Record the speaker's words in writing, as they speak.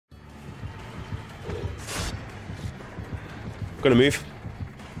Gonna move.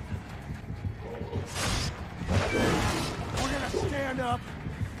 We're gonna stand up.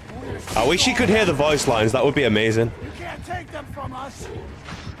 I wish you could hear the voice lines. That would be amazing. You can't take them from us.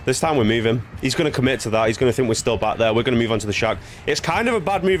 This time we move him. He's going to commit to that. He's going to think we're still back there. We're going to move on to the shack. It's kind of a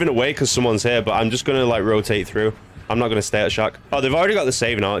bad moving away because someone's here, but I'm just going to, like, rotate through. I'm not going to stay at shack. Oh, they've already got the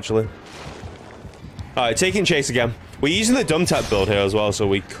save now, actually. All right, taking chase again. We're using the dumb tech build here as well, so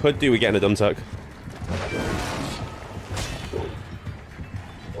we could do with getting a dumb tech.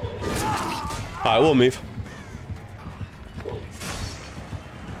 All right, we'll move.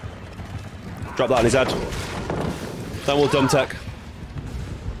 Drop that on his head. Then we'll dumb tech.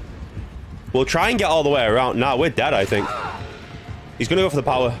 We'll try and get all the way around. Nah, we're dead, I think. He's going to go for the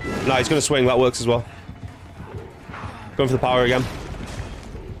power. Nah, he's going to swing. That works as well. Going for the power again.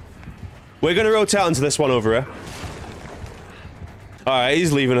 We're going to rotate onto this one over here. Alright,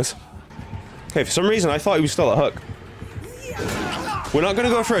 he's leaving us. Okay, for some reason, I thought he was still at hook. We're not going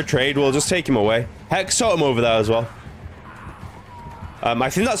to go for a trade. We'll just take him away. Hex shot him over there as well. I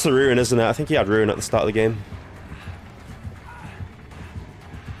think that's the ruin, isn't it? I think he had ruin at the start of the game.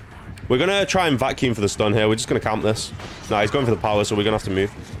 We're going to try and vacuum for the stun here. We're just going to camp this. Nah, he's going for the power, so we're going to have to move.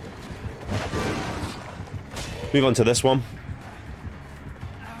 Move on to this one.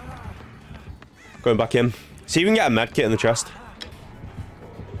 Going back in. See if we can get a med kit in the chest.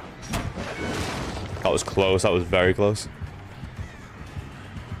 That was close. That was very close.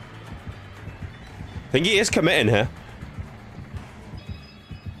 I think he is committing here.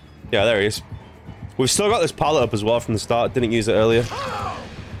 Yeah, there he is. We've still got this pallet up as well from the start. Didn't use it earlier.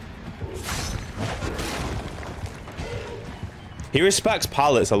 He respects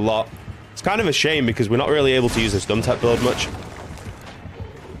pallets a lot. It's kind of a shame because we're not really able to use this dumb tech build much.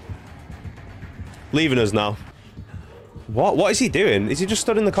 Leaving us now. What is he doing? Is he just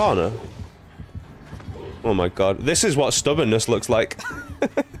stood in the corner? Oh my god. This is what stubbornness looks like.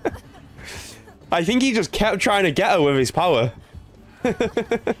 I think he just kept trying to get her with his power.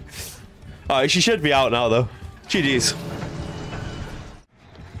 Alright, she should be out now though. GG's.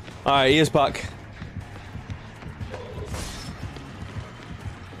 Alright, he is back.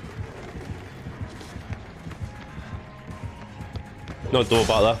 No double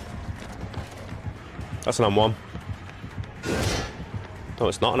back there. That's an M1. No,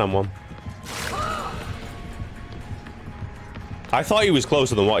 it's not an M1. I thought he was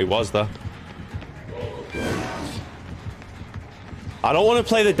closer than what he was there. I don't want to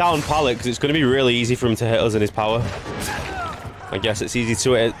play the down pallet because it's going to be really easy for him to hit us in his power. I guess it's easy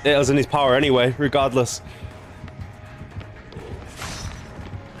to hit us in his power anyway, regardless.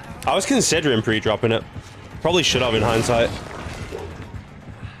 I was considering pre-dropping it. Probably should have in hindsight.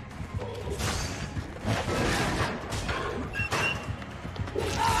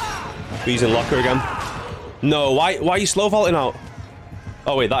 We're using locker again. No, why are you slow vaulting out?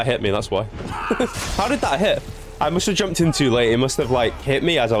 Oh wait, that hit me, that's why. How did that hit? I must have jumped in too late. It must have like hit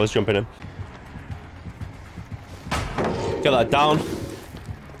me as I was jumping in. Get that down.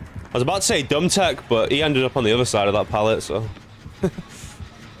 I was about to say dumb tech, but he ended up on the other side of that pallet, so.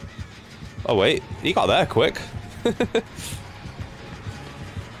 Oh wait, he got there quick.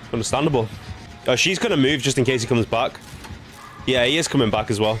 Understandable. Oh, she's gonna move just in case he comes back. Yeah, he is coming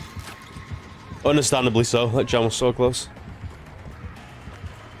back as well. Understandably so. That jam was so close.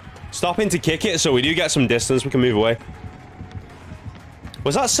 Stopping to kick it so we do get some distance. We can move away.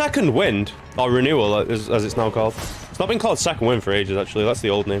 Was that second wind? Or renewal, as it's now called. It's not been called second wind for ages, actually. That's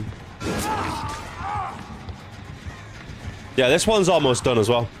the old name. Yeah, this one's almost done as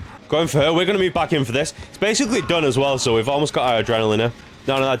well. Going for her. We're going to move back in for this. It's basically done as well, so we've almost got our adrenaline here.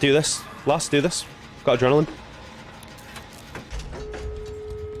 No, do this. Last, do this. Got adrenaline.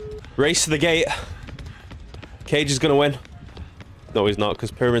 Race to the gate. Cage is going to win. No, he's not,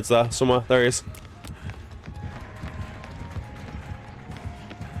 because Pyramid's there somewhere. There he is.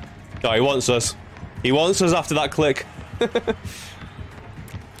 Oh, he wants us. He wants us after that click.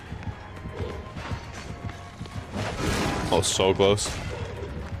 Oh, so close.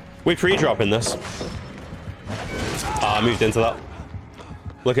 We're pre-dropping this. Ah, I moved into that.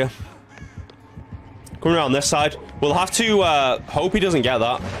 Look here. Coming around this side. We'll have to hope he doesn't get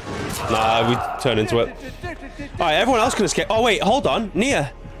that. Nah, we turn into it. Alright, everyone else can escape. Oh, wait, hold on.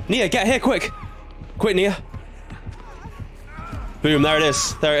 Nia, get here, quick. Quick, Nia. Boom, there it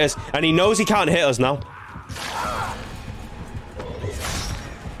is. There it is. And he knows he can't hit us now.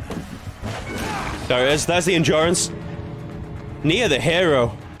 There it is. There's the endurance. Nia, the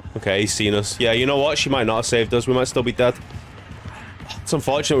hero. Okay, he's seen us. Yeah, you know what? She might not have saved us. We might still be dead. It's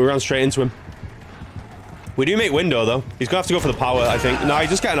unfortunate we ran straight into him. We do make window, though. He's going to have to go for the power, I think. No, he's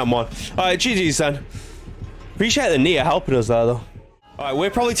just getting on one. Alright, GG's then. Appreciate the Nia helping us there, though. Alright,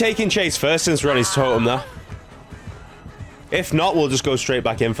 we're probably taking chase first since we're on his totem there. If not, we'll just go straight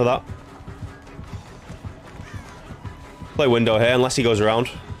back in for that. Play window here, unless he goes around.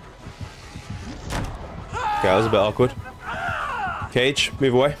 Okay, that was a bit awkward. Cage,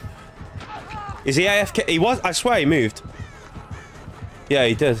 move away. Is he AFK? He was. I swear he moved. Yeah,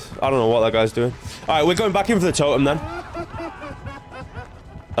 he did. I don't know what that guy's doing. Alright, we're going back in for the totem then.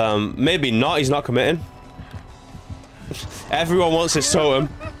 Maybe not. He's not committing. Everyone wants his totem.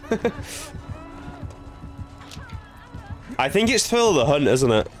 I think it's Thrill of the Hunt, isn't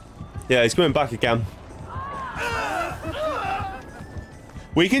it? Yeah, he's coming back again.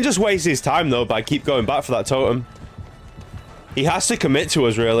 We can just waste his time, though, by keep going back for that totem. He has to commit to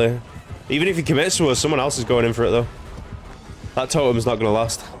us, really. Even if he commits to us, someone else is going in for it, though. That totem's not going to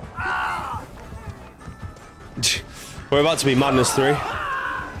last. We're about to be Madness 3.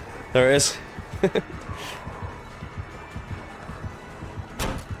 There it is.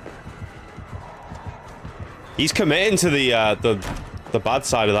 He's committing to the bad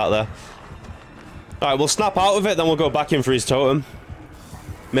side of that there. Alright, we'll snap out of it, then we'll go back in for his totem.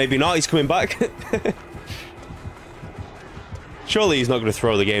 Maybe not, he's coming back. Surely he's not going to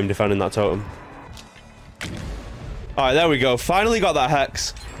throw the game defending that totem. Alright, there we go. Finally got that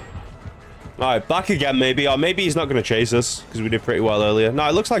hex. Alright, back again maybe. Or maybe he's not going to chase us, because we did pretty well earlier. No,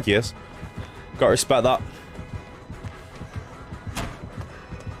 it looks like he is. Gotta respect that.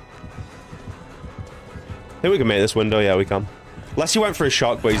 I think we can make this window. Yeah, we can. Unless he went for a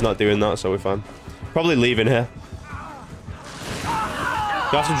shock, but he's not doing that, so we're fine. Probably leaving here.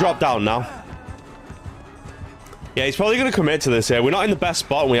 You have to drop down now. Yeah, he's probably going to commit to this here. We're not in the best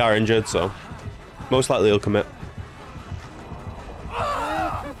spot and we are injured, so most likely he'll commit.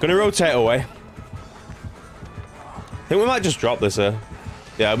 Gonna rotate away. I think we might just drop this here.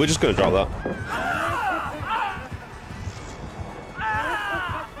 Yeah, we're just going to drop that.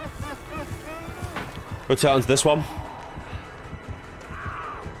 Rotate onto this one.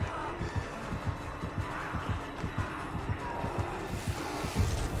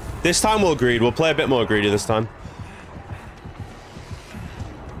 This time we'll greed. We'll play a bit more greedy this time.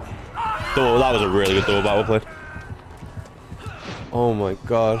 Oh, that was a really good double battle played. Oh my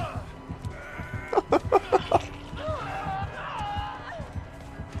god.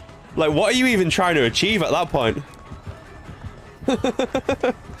 Like, what are you even trying to achieve at that point?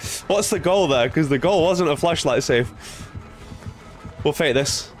 What's the goal there? Because the goal wasn't a flashlight save. We'll fake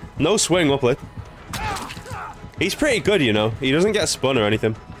this. No swing, we'll play. He's pretty good, you know. He doesn't get spun or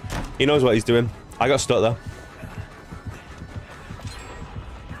anything. He knows what he's doing. I got stuck there.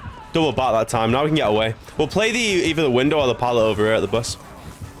 Double bat that time. Now we can get away. We'll play either the window or the pallet over here at the bus.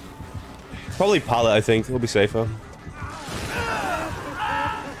 Probably pallet, I think. It'll be safer.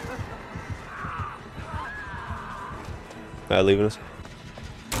 They're leaving us.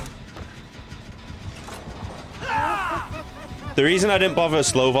 The reason I didn't bother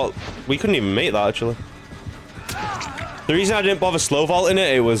slow vault... We couldn't even make that, actually. The reason I didn't bother slow vaulting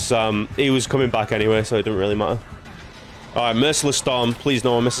it, he was coming back anyway, so it didn't really matter. Alright, Merciless Storm. Please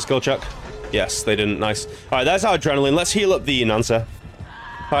no one miss a skill check. Yes, they didn't. Nice. Alright, there's our adrenaline. Let's heal up the Nancer.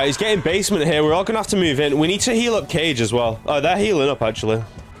 Alright, he's getting basement here. We're all going to have to move in. We need to heal up Cage as well. Oh, they're healing up, actually.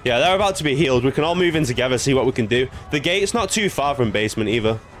 Yeah, they're about to be healed. We can all move in together, see what we can do. The gate's not too far from basement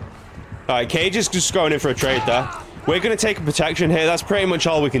either. Alright, Cage is just going in for a trade there. We're going to take a protection here. That's pretty much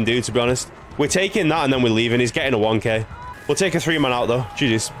all we can do, to be honest. We're taking that and then we're leaving. He's getting a 1k. We'll take a 3-man out, though.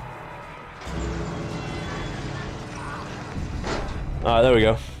 GG's. Alright, there we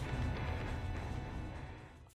go.